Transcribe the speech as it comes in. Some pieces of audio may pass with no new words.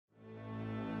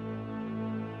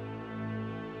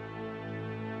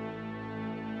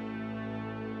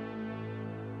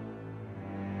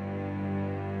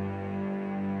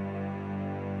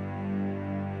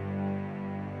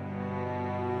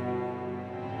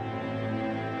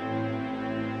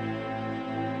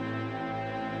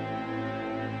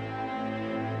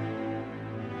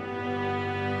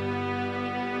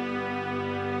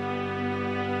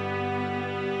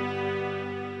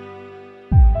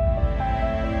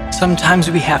Sometimes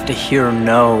we have to hear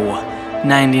no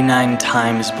 99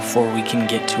 times before we can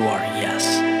get to our yes.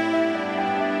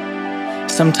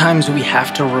 Sometimes we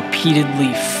have to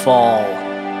repeatedly fall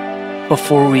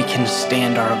before we can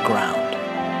stand our ground.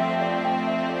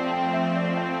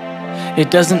 It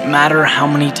doesn't matter how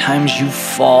many times you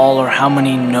fall or how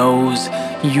many no's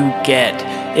you get.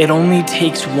 It only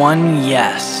takes one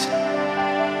yes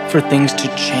for things to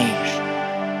change.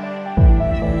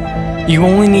 You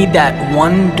only need that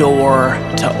one door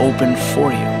to open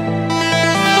for you.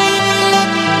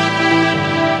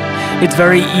 It's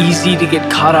very easy to get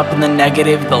caught up in the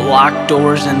negative, the locked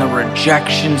doors, and the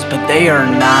rejections, but they are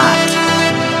not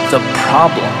the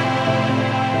problem.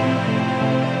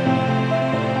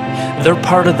 They're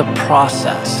part of the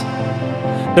process.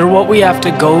 They're what we have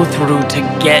to go through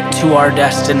to get to our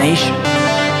destination.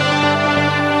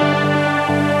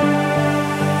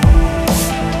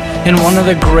 And one of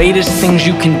the greatest things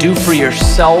you can do for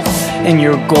yourself and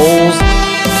your goals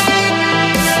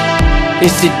is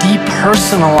to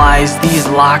depersonalize these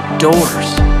locked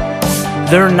doors.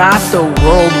 They're not the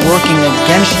world working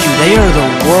against you, they are the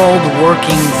world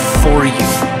working for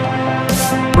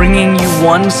you, bringing you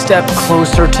one step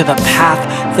closer to the path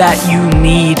that you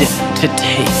need to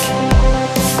take.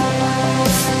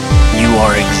 You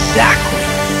are exactly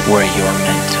where you're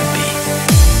meant to be.